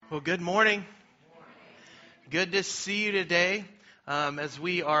Well, good morning. Good to see you today. As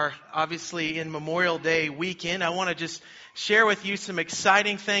we are obviously in Memorial Day weekend, I want to just share with you some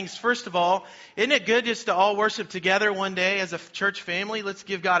exciting things. First of all, isn't it good just to all worship together one day as a church family? Let's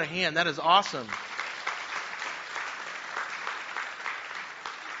give God a hand. That is awesome.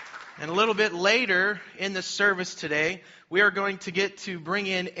 And a little bit later in the service today, we are going to get to bring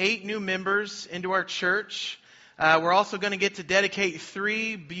in 8 new members into our church. We're also going to get to dedicate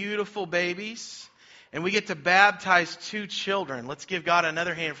 3 beautiful babies. And we get to baptize 2 children. Let's give God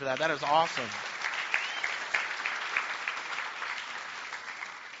another hand for that. That is awesome.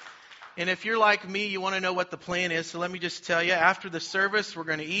 And if you're like me, you want to know what the plan is. So let me just tell you, after the service, we're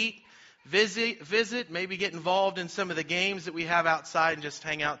going to eat, visit, maybe get involved in some of the games that we have outside and just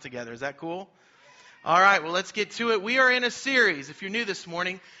hang out together. Is that cool? All right, well, let's get to it. We are in a series. If you're new this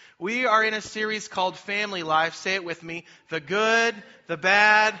morning, we are in a series called Family Life. Say it with me. The good, the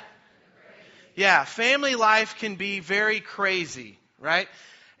bad. Yeah, family life can be very crazy, right?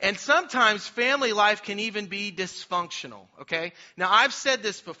 And sometimes family life can even be dysfunctional, okay? Now, I've said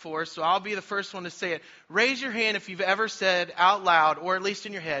this before, so I'll be the first one to say it. Raise your hand if you've ever said out loud, or at least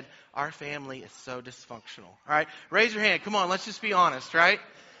in your head, our family is so dysfunctional, all right? Raise your hand. Come on, let's just be honest, right?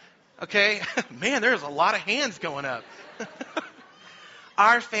 Okay? Man, there's a lot of hands going up.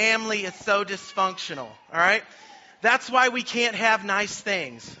 Our family is so dysfunctional, all right? That's why we can't have nice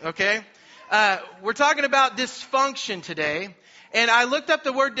things, okay? We're talking about dysfunction today. And I looked up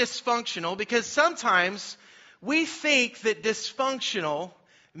the word dysfunctional because sometimes we think that dysfunctional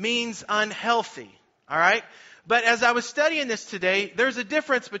means unhealthy, all right? But as I was studying this today, there's a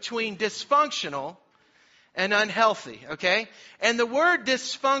difference between dysfunctional and unhealthy, okay? And the word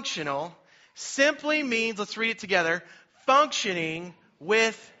dysfunctional simply means, let's read it together, functioning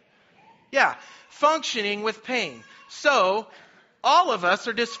with pain. So, all of us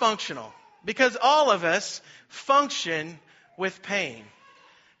are dysfunctional because all of us function with pain.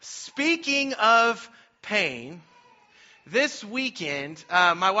 Speaking of pain, this weekend,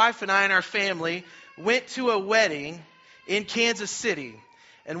 my wife and I and our family went to a wedding in Kansas City.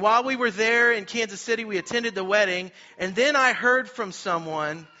 And while we were there in Kansas City, we attended the wedding. And then I heard from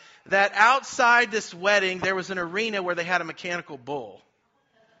someone that outside this wedding, there was an arena where they had a mechanical bull.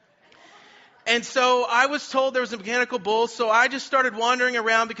 And so I was told there was a mechanical bull, so I just started wandering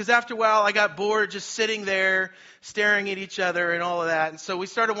around because after a while I got bored just sitting there staring at each other and all of that. And so we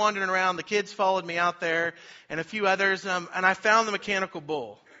started wandering around. The kids followed me out there and a few others, and I found the mechanical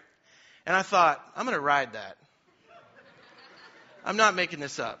bull. And I thought, I'm going to ride that. I'm not making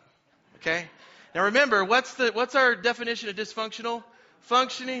this up, okay? Now remember, what's our definition of dysfunctional?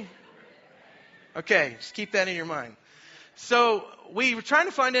 Functioning? Okay, just keep that in your mind. So we were trying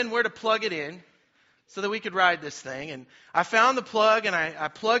to find in where to plug it in so that we could ride this thing. And I found the plug and I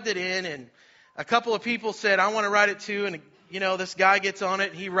plugged it in, and a couple of people said, I want to ride it too. And, this guy gets on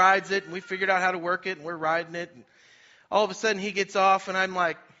it and he rides it, and we figured out how to work it and we're riding it. And all of a sudden he gets off and I'm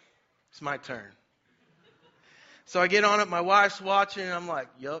like, it's my turn. So I get on it, my wife's watching, and I'm like,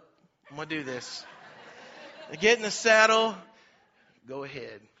 yup, I'm going to do this. I get in the saddle, go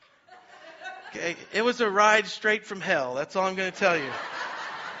ahead. Okay, it was a ride straight from hell. That's all I'm going to tell you.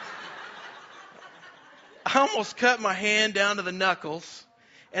 I almost cut my hand down to the knuckles.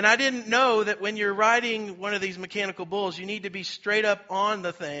 And I didn't know that when you're riding one of these mechanical bulls, you need to be straight up on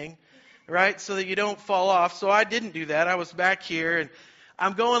the thing, right? So that you don't fall off. So I didn't do that. I was back here and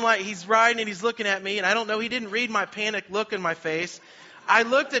I'm going like he's riding and he's looking at me. And I don't know, he didn't read my panic look in my face. I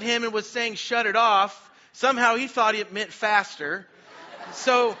looked at him and was saying, shut it off. Somehow he thought it meant faster.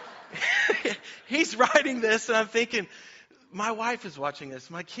 So he's riding this, and I'm thinking, my wife is watching this.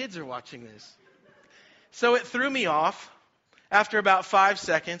 My kids are watching this. So it threw me off after about 5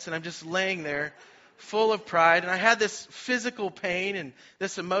 seconds, and I'm just laying there full of pride. And I had this physical pain and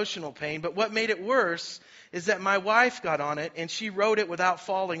this emotional pain. But what made it worse is that my wife got on it, and she rode it without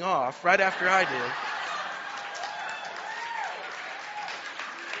falling off right after I did.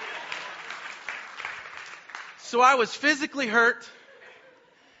 So I was physically hurt.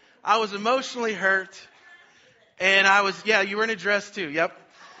 I was emotionally hurt, and you were in a dress too, yep.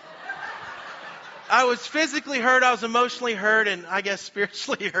 I was physically hurt, I was emotionally hurt, and I guess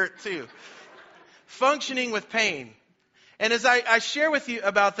spiritually hurt too. Functioning with pain. And as I share with you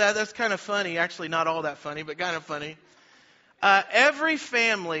about that, that's kind of funny, actually not all that funny, but kind of funny. Every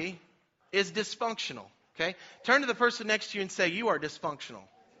family is dysfunctional, okay? Turn to the person next to you and say, you are dysfunctional.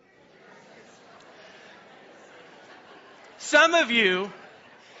 Some of you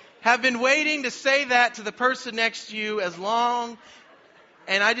have been waiting to say that to the person next to you as long,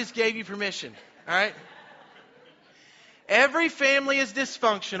 and I just gave you permission, all right? Every family is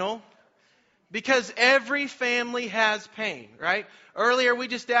dysfunctional because every family has pain, right? Earlier, we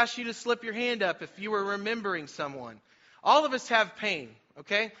just asked you to slip your hand up if you were remembering someone. All of us have pain,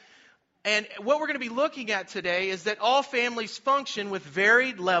 okay? And what we're going to be looking at today is that all families function with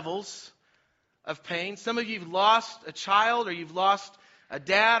varied levels of pain. Some of you have lost a child, or you've lost a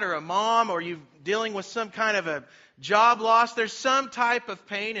dad or a mom, or you're dealing with some kind of a job loss. There's some type of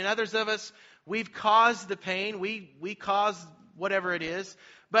pain, and others of us, we've caused the pain. We caused whatever it is.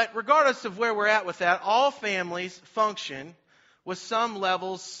 But regardless of where we're at with that, all families function with some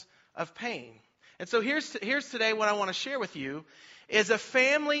levels of pain. And so here's today what I want to share with you is a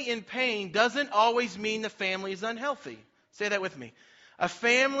family in pain doesn't always mean the family is unhealthy. Say that with me. A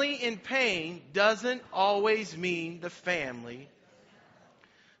family in pain doesn't always mean the family.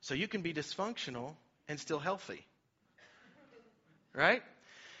 So you can be dysfunctional and still healthy. Right?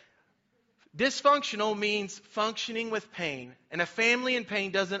 Dysfunctional means functioning with pain. And a family in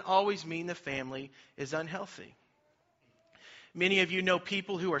pain doesn't always mean the family is unhealthy. Many of you know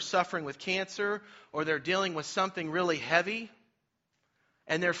people who are suffering with cancer, or they're dealing with something really heavy,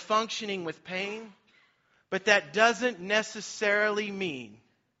 and they're functioning with pain. But that doesn't necessarily mean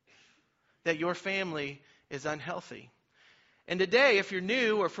that your family is unhealthy. And today, if you're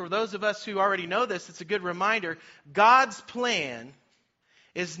new, or for those of us who already know this, it's a good reminder. God's plan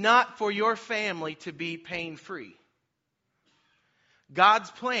is not for your family to be pain-free.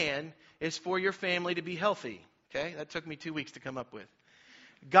 God's plan is for your family to be healthy. Okay? That took me 2 weeks to come up with.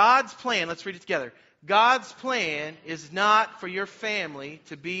 God's plan, let's read it together. God's plan is not for your family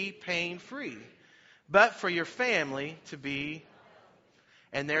to be pain-free, but for your family to be,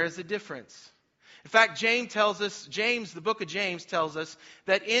 and there is a difference. In fact, James, the book of James tells us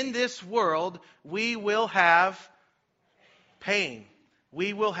that in this world we will have pain.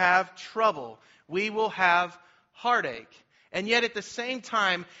 We will have trouble. We will have heartache. And yet at the same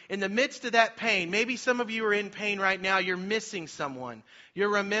time, in the midst of that pain, maybe some of you are in pain right now. You're missing someone.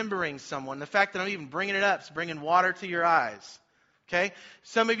 You're remembering someone. The fact that I'm even bringing it up is bringing water to your eyes. Okay?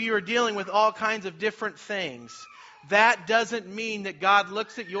 Some of you are dealing with all kinds of different things. That doesn't mean that God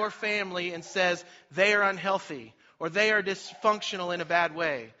looks at your family and says they are unhealthy or they are dysfunctional in a bad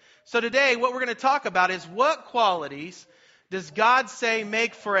way. So today, what we're going to talk about is what qualities does God say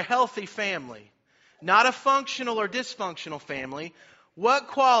make for a healthy family? Not a functional or dysfunctional family. What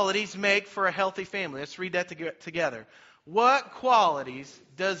qualities make for a healthy family? Let's read that together. What qualities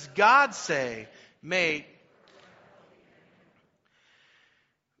does God say make?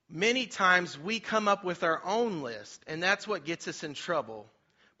 Many times we come up with our own list, and that's what gets us in trouble.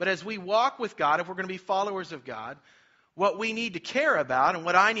 But as we walk with God, if we're going to be followers of God, what we need to care about, and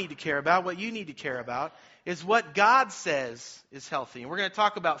what I need to care about, what you need to care about, is what God says is healthy. And we're going to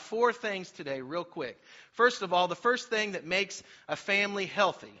talk about 4 things today real quick. First of all, the first thing that makes a family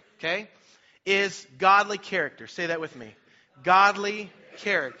healthy, okay, is godly character. Say that with me. Godly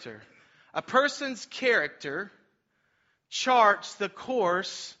character. A person's character charts the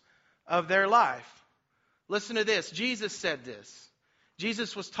course of their life. Listen to this. Jesus said this.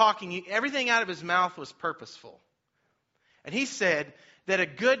 Jesus was talking. Everything out of his mouth was purposeful. And he said that a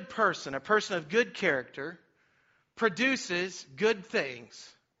good person, a person of good character, produces good things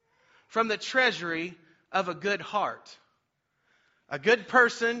from the treasury of a good heart. A good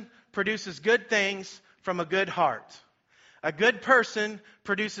person produces good things from a good heart. A good person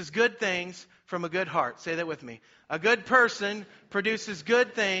produces good things from a good heart. Say that with me. A good person produces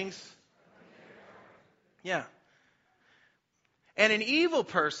good things. Yeah. And an evil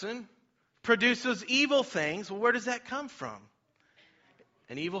person produces evil things. Well, where does that come from?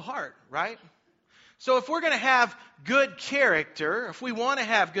 An evil heart, right? So if we're going to have good character, if we want to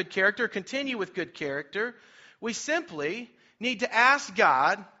have good character, continue with good character, we simply need to ask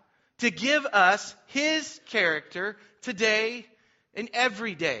God to give us His character today and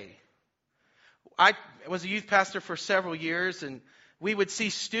every day. I was a youth pastor for several years, and we would see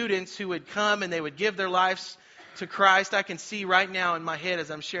students who would come and they would give their lives to Christ. I can see right now in my head as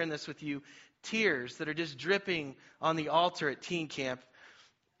I'm sharing this with you, tears that are just dripping on the altar at teen camp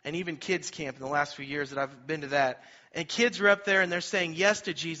and even kids camp in the last few years that I've been to that. And kids are up there and they're saying yes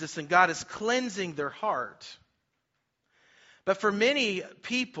to Jesus, and God is cleansing their heart. But for many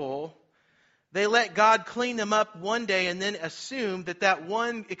people, they let God clean them up one day and then assume that that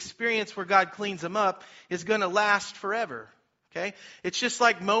one experience where God cleans them up is going to last forever. Okay? It's just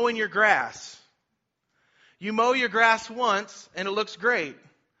like mowing your grass. You mow your grass once and it looks great.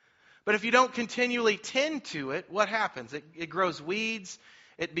 But if you don't continually tend to it, what happens? It grows weeds.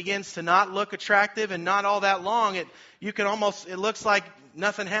 It begins to not look attractive, and not all that long, it looks like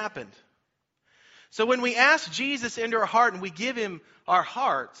nothing happened. So when we ask Jesus into our heart and we give him our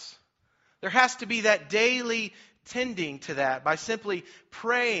hearts, there has to be that daily tending to that by simply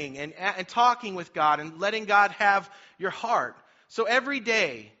praying and talking with God and letting God have your heart. So every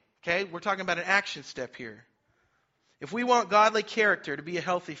day, okay, we're talking about an action step here. If we want godly character to be a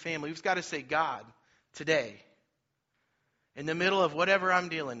healthy family, we've got to say, God, today, in the middle of whatever I'm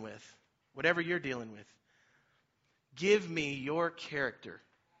dealing with, whatever you're dealing with, give me your character.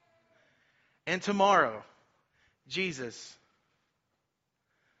 And tomorrow, Jesus,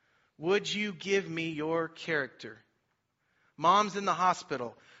 would you give me your character? Mom's in the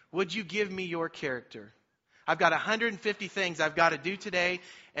hospital. Would you give me your character? I've got 150 things I've got to do today,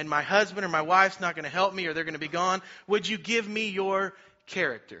 and my husband or my wife's not going to help me, or they're going to be gone. Would you give me your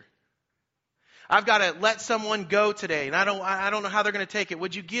character? I've got to let someone go today, and I don't know how they're going to take it.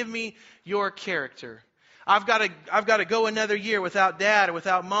 Would you give me your character? I've got to go another year without dad or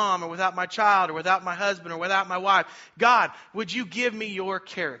without mom or without my child or without my husband or without my wife. God, would you give me your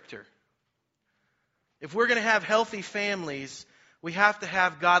character? If we're going to have healthy families, we have to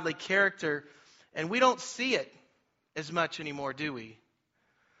have godly character, and we don't see it as much anymore, do we?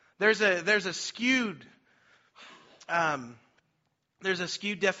 There's a skewed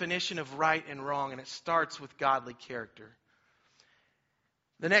definition of right and wrong, and it starts with godly character.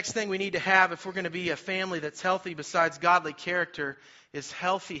 The next thing we need to have if we're going to be a family that's healthy besides godly character is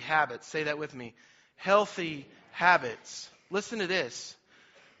healthy habits. Say that with me. Healthy habits. Listen to this.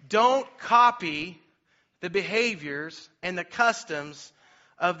 Don't copy the behaviors and the customs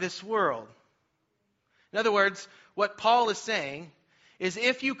of this world. In other words, what Paul is saying is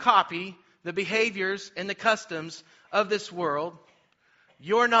if you copy the behaviors and the customs of this world,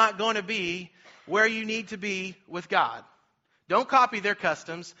 you're not going to be where you need to be with God. Don't copy their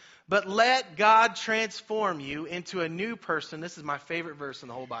customs, but let God transform you into a new person. This is my favorite verse in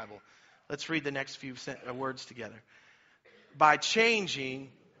the whole Bible. Let's read the next few words together. By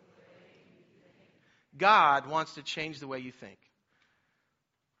changing, God wants to change the way you think.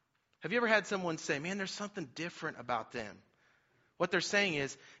 Have you ever had someone say, man, there's something different about them? What they're saying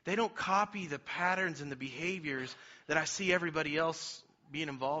is, they don't copy the patterns and the behaviors that I see everybody else being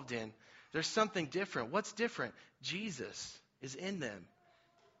involved in. There's something different. What's different? Jesus is in them.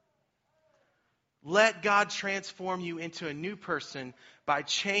 Let God transform you into a new person by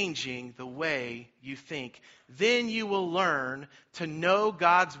changing the way you think. Then you will learn to know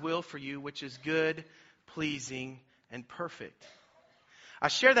God's will for you, which is good, pleasing, and perfect. I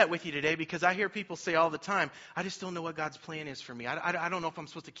share that with you today because I hear people say all the time, I just don't know what God's plan is for me. I don't know if I'm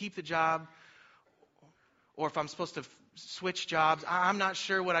supposed to keep the job or if I'm supposed to switch jobs. I'm not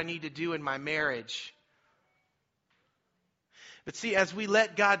sure what I need to do in my marriage. But see, as we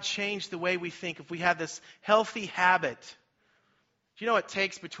let God change the way we think, if we have this healthy habit, do you know it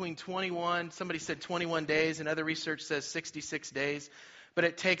takes between 21, somebody said 21 days, and other research says 66 days, but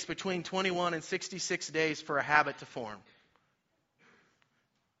it takes between 21 and 66 days for a habit to form.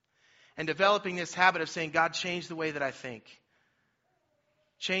 And developing this habit of saying, God, change the way that I think.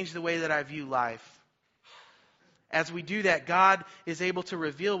 Change the way that I view life. As we do that, God is able to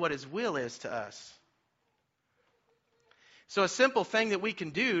reveal what His will is to us. So a simple thing that we can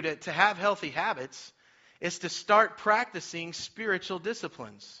do to have healthy habits is to start practicing spiritual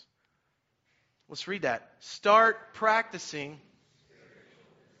disciplines. Let's read that. Start practicing.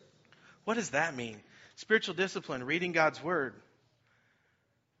 What does that mean? Spiritual discipline, reading God's Word.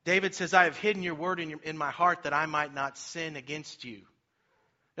 David says, I have hidden your word in my heart that I might not sin against you.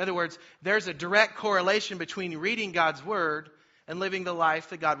 In other words, there's a direct correlation between reading God's Word and living the life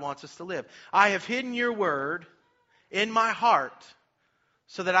that God wants us to live. I have hidden your word in my heart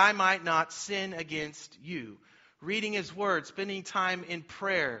so that I might not sin against you. Reading His Word, spending time in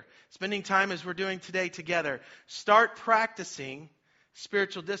prayer, spending time as we're doing today together. Start practicing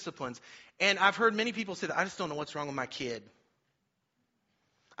spiritual disciplines. And I've heard many people say that, I just don't know what's wrong with my kid.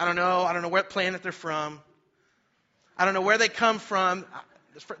 I don't know what planet they're from. I don't know where they come from.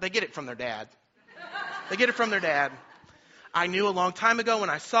 They get it from their dad. They get it from their dad. I knew a long time ago when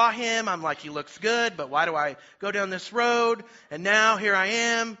I saw him, I'm like, he looks good, but why do I go down this road? And now here I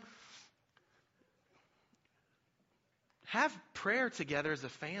am. Have prayer together as a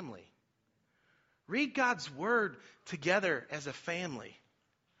family. Read God's Word together as a family.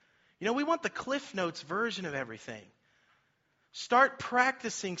 You know, we want the Cliff Notes version of everything. Start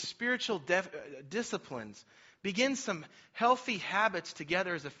practicing spiritual disciplines. Begin some healthy habits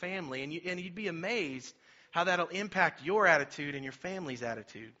together as a family, and you'd be amazed how that'll impact your attitude and your family's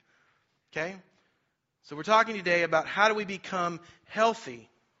attitude. Okay? So we're talking today about how do we become healthy.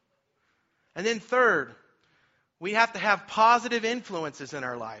 And then third, we have to have positive influences in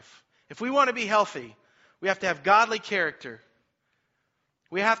our life. If we want to be healthy, we have to have godly character.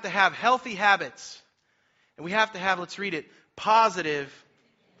 We have to have healthy habits. And we have to have, let's read it, positive.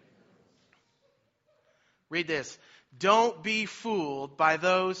 Read this. Don't be fooled by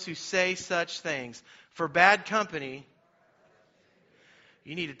those who say such things. For bad company,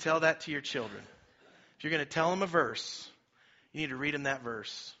 you need to tell that to your children. If you're going to tell them a verse, you need to read them that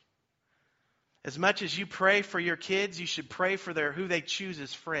verse. As much as you pray for your kids, you should pray for who they choose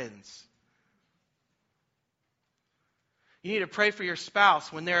as friends. You need to pray for your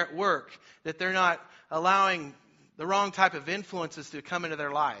spouse when they're at work, that they're not allowing the wrong type of influences to come into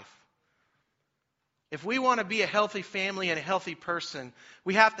their life. If we want to be a healthy family and a healthy person,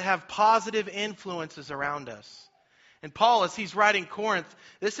 we have to have positive influences around us. And Paul, as he's writing Corinth,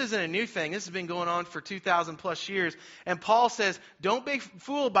 this isn't a new thing. This has been going on for 2,000 plus years. And Paul says, don't be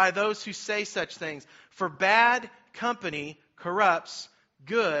fooled by those who say such things. For bad company corrupts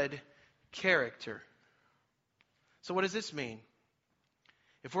good character. So what does this mean?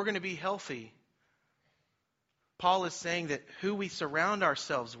 If we're going to be healthy, Paul is saying that who we surround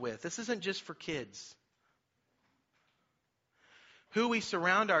ourselves with, this isn't just for kids. Who we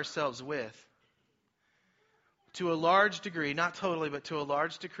surround ourselves with, to a large degree, not totally, but to a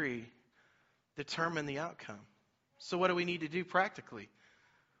large degree, determine the outcome. So what do we need to do practically?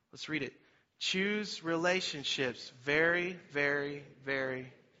 Let's read it. Choose relationships very, very,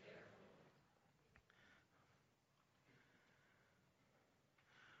 very.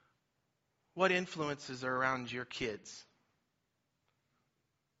 What influences are around your kids?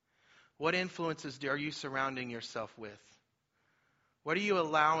 What influences are you surrounding yourself with? What are you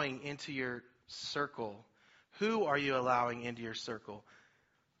allowing into your circle? Who are you allowing into your circle?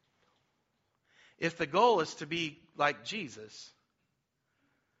 If the goal is to be like Jesus,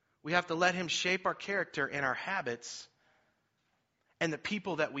 we have to let Him shape our character and our habits and the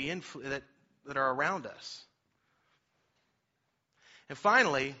people that that are around us. And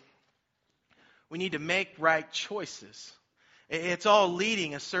finally, we need to make right choices. It's all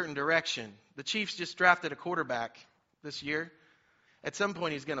leading a certain direction. The Chiefs just drafted a quarterback this year. At some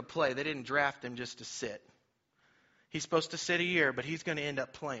point he's going to play. They didn't draft him just to sit. He's supposed to sit a year, but he's going to end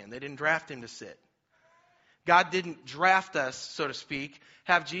up playing. They didn't draft him to sit. God didn't draft us, so to speak,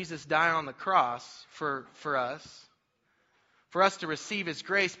 have Jesus die on the cross for us to receive His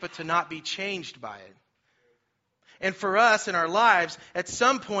grace, but to not be changed by it. And for us in our lives, at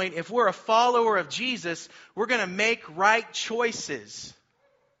some point, if we're a follower of Jesus, we're going to make right choices.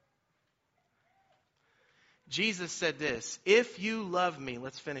 Jesus said this, if you love me,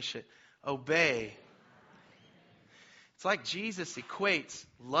 let's finish it, obey. It's like Jesus equates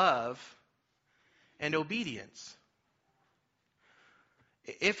love and obedience.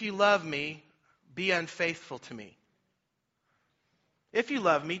 If you love me, be unfaithful to me. If you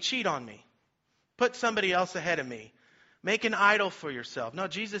love me, cheat on me. Put somebody else ahead of me. Make an idol for yourself. No,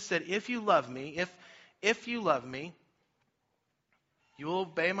 Jesus said, if you love me, if you love me, you will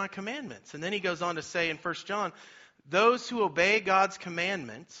obey my commandments. And then he goes on to say in 1 John, those who obey God's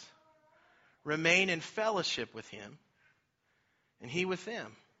commandments remain in fellowship with Him, and He with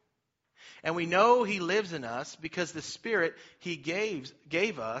them. And we know He lives in us because the Spirit He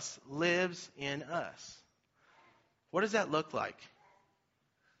gave us lives in us. What does that look like?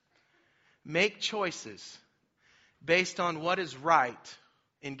 Make choices based on what is right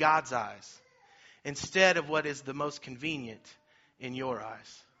in God's eyes instead of what is the most convenient in your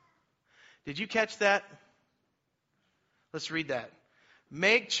eyes. Did you catch that? Let's read that.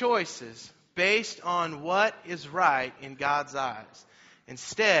 Make choices based on what is right in God's eyes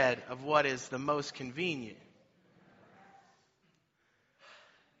instead of what is the most convenient.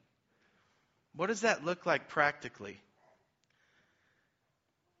 What does that look like practically?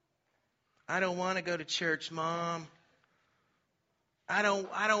 I don't want to go to church, Mom. I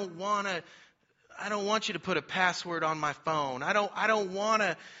don't want you to put a password on my phone. I don't want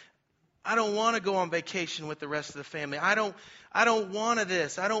to go on vacation with the rest of the family. I don't want to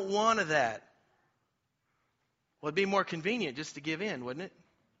this. I don't want to that. Well, it'd be more convenient just to give in, wouldn't it?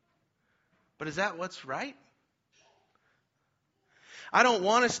 But is that what's right? I don't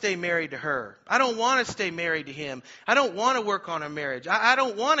want to stay married to her. I don't want to stay married to him. I don't want to work on a marriage. I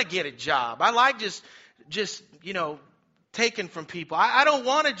don't want to get a job. I like just taken from people. I don't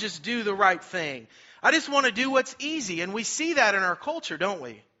want to just do the right thing. I just want to do what's easy. And we see that in our culture, don't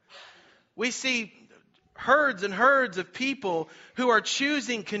we? We see herds and herds of people who are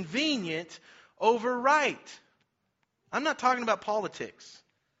choosing convenient over right. I'm not talking about politics.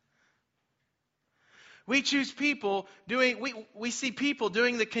 We choose people we see people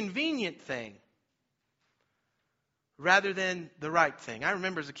doing the convenient thing rather than the right thing. I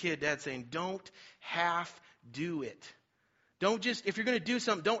remember as a kid, Dad saying, don't half do it. Don't just, if you're going to do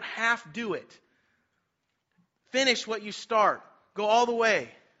something, don't half do it. Finish what you start. Go all the way.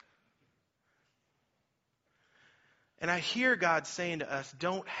 And I hear God saying to us,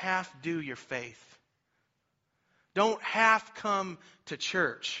 don't half do your faith. Don't half come to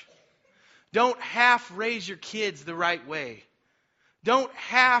church. Don't half raise your kids the right way. Don't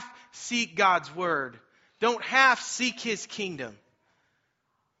half seek God's word. Don't half seek His kingdom.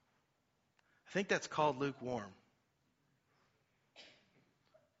 I think that's called lukewarm.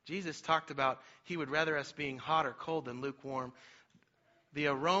 Jesus talked about He would rather us being hot or cold than lukewarm. The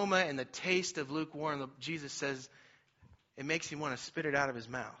aroma and the taste of lukewarm, Jesus says, it makes Him want to spit it out of His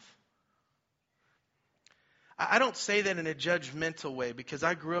mouth. I don't say that in a judgmental way because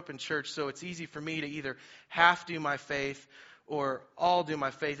I grew up in church, so it's easy for me to either half do my faith or all do my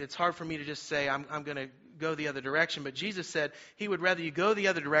faith. It's hard for me to just say I'm going to go the other direction. But Jesus said He would rather you go the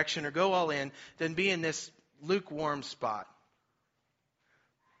other direction or go all in than be in this lukewarm spot.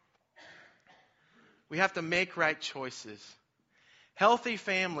 We have to make right choices. Healthy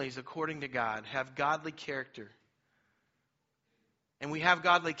families, according to God, have godly character. And we have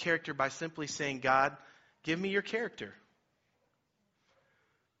godly character by simply saying, God, give me your character.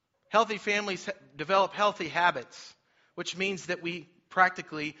 Healthy families develop healthy habits, which means that we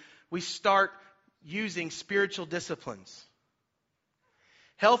start using spiritual disciplines.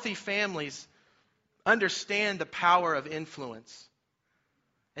 Healthy families understand the power of influence,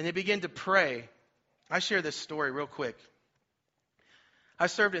 and they begin to pray. I share this story real quick. I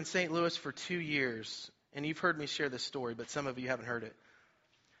served in St. Louis for 2 years, and you've heard me share this story, but some of you haven't heard it.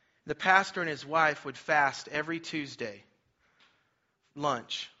 The pastor and his wife would fast every Tuesday,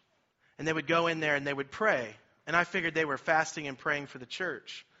 lunch. And they would go in there and they would pray. And I figured they were fasting and praying for the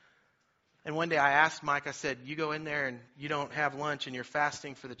church. And one day I asked Mike, I said, you go in there and you don't have lunch and you're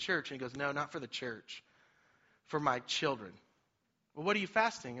fasting for the church. And he goes, no, not for the church, for my children. Well, what are you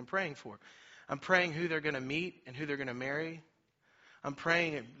fasting and praying for? I'm praying who they're going to meet and who they're going to marry. I'm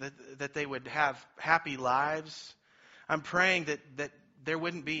praying that they would have happy lives. I'm praying that there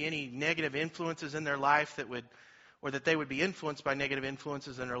wouldn't be any negative influences in their life or that they would be influenced by negative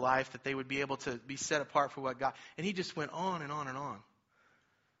influences in their life, that they would be able to be set apart for what God. And he just went on and on and on.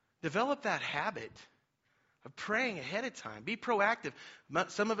 Develop that habit of praying ahead of time. Be proactive.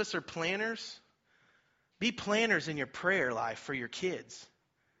 Some of us are planners. Be planners in your prayer life for your kids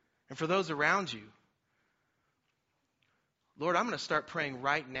and for those around you. Lord, I'm going to start praying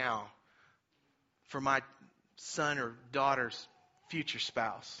right now for my son or daughter's future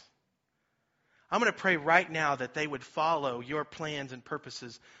spouse. I'm going to pray right now that they would follow your plans and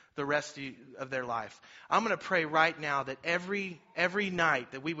purposes the rest of their life. I'm going to pray right now that every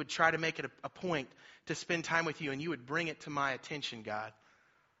night that we would try to make it a point to spend time with you and you would bring it to my attention, God.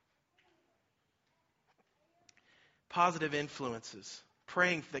 Positive influences.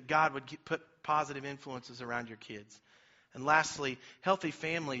 Praying that God would put positive influences around your kids. And lastly, healthy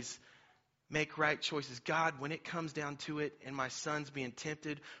families make right choices. God, when it comes down to it and my son's being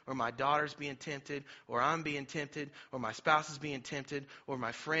tempted or my daughter's being tempted or I'm being tempted or my spouse is being tempted or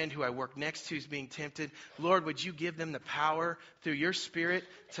my friend who I work next to is being tempted, Lord, would you give them the power through your Spirit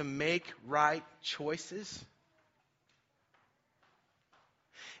to make right choices?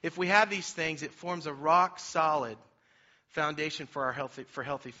 If we have these things, it forms a rock solid foundation for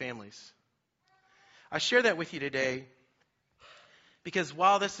healthy families. I share that with you today because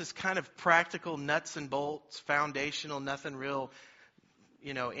while this is kind of practical, nuts and bolts, foundational, nothing real,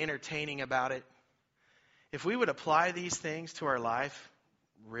 entertaining about it, if we would apply these things to our life,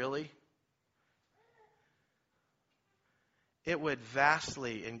 really, it would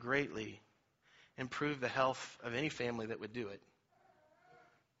vastly and greatly improve the health of any family that would do it.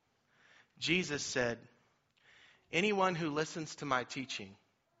 Jesus said, anyone who listens to my teaching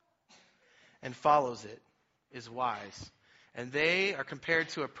and follows it is wise. And they are compared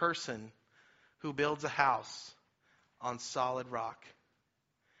to a person who builds a house on solid rock.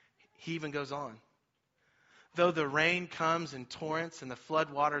 He even goes on. Though the rain comes in torrents and the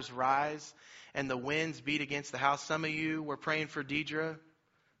flood waters rise and the winds beat against the house. Some of you were praying for Deidre,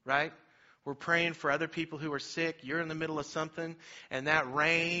 right? We're praying for other people who are sick. You're in the middle of something. And that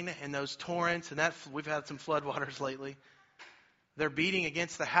rain and those torrents, and we've had some flood waters lately. They're beating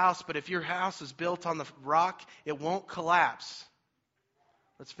against the house, but if your house is built on the rock, it won't collapse.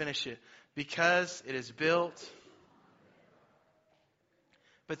 Let's finish it. Because it is built.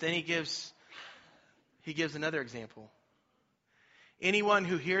 But then he gives another example. Anyone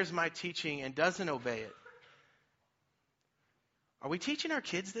who hears my teaching and doesn't obey it. Are we teaching our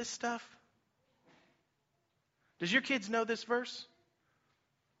kids this stuff? Does your kids know this verse?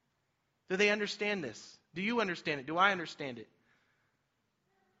 Do they understand this? Do you understand it? Do I understand it?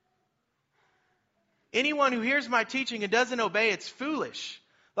 Anyone who hears my teaching and doesn't obey, it's foolish.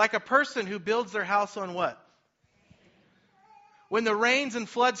 Like a person who builds their house on what? When the rains and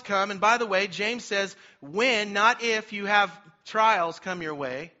floods come, and by the way, James says, when, not if, you have trials come your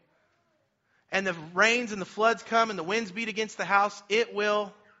way, and the rains and the floods come and the winds beat against the house, it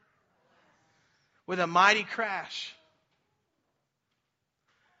will, with a mighty crash.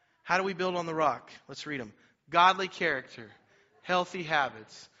 How do we build on the rock? Let's read them. Godly character, healthy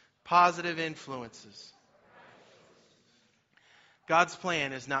habits, positive influences. God's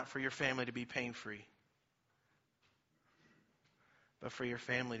plan is not for your family to be pain-free, but for your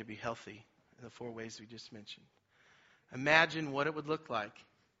family to be healthy in the 4 ways we just mentioned. Imagine what it would look like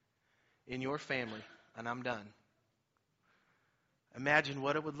in your family, and I'm done. Imagine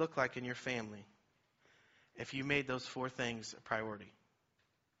what it would look like in your family if you made those 4 things a priority.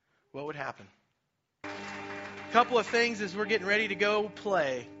 What would happen? A couple of things as we're getting ready to go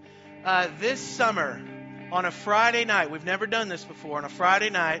play. This summer, on a Friday night, we've never done this before, on a Friday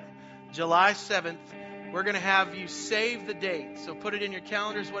night, July 7th, we're going to have you save the date. So put it in your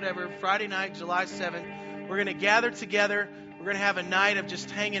calendars, whatever. Friday night, July 7th. We're going to gather together. We're going to have a night of just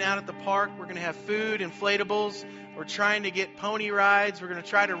hanging out at the park. We're going to have food, inflatables. We're trying to get pony rides. We're going to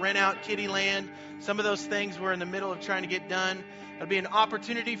try to rent out Kiddieland. Some of those things we're in the middle of trying to get done. It'll be an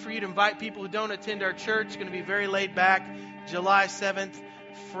opportunity for you to invite people who don't attend our church. It's going to be very laid back. July 7th,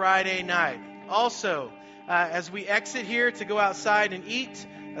 Friday night. Also, as we exit here to go outside and eat,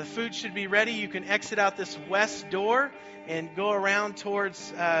 the food should be ready. You can exit out this west door and go around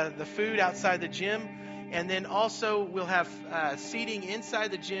towards the food outside the gym. And then also we'll have seating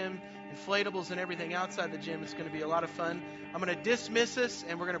inside the gym, inflatables and everything outside the gym. It's going to be a lot of fun. I'm going to dismiss us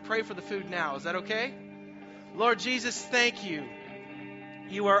and we're going to pray for the food now. Is that okay? Lord Jesus, thank you.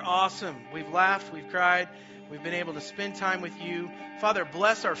 You are awesome. We've laughed, we've cried, we've been able to spend time with you. Father,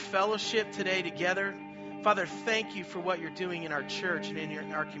 bless our fellowship today together. Father, thank you for what you're doing in our church and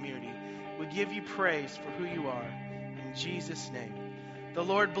in our community. We give you praise for who you are. In Jesus' name. The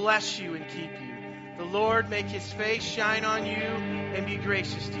Lord bless you and keep you. The Lord make his face shine on you and be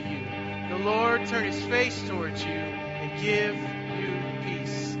gracious to you. The Lord turn his face towards you and give you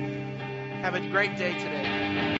peace. Have a great day today.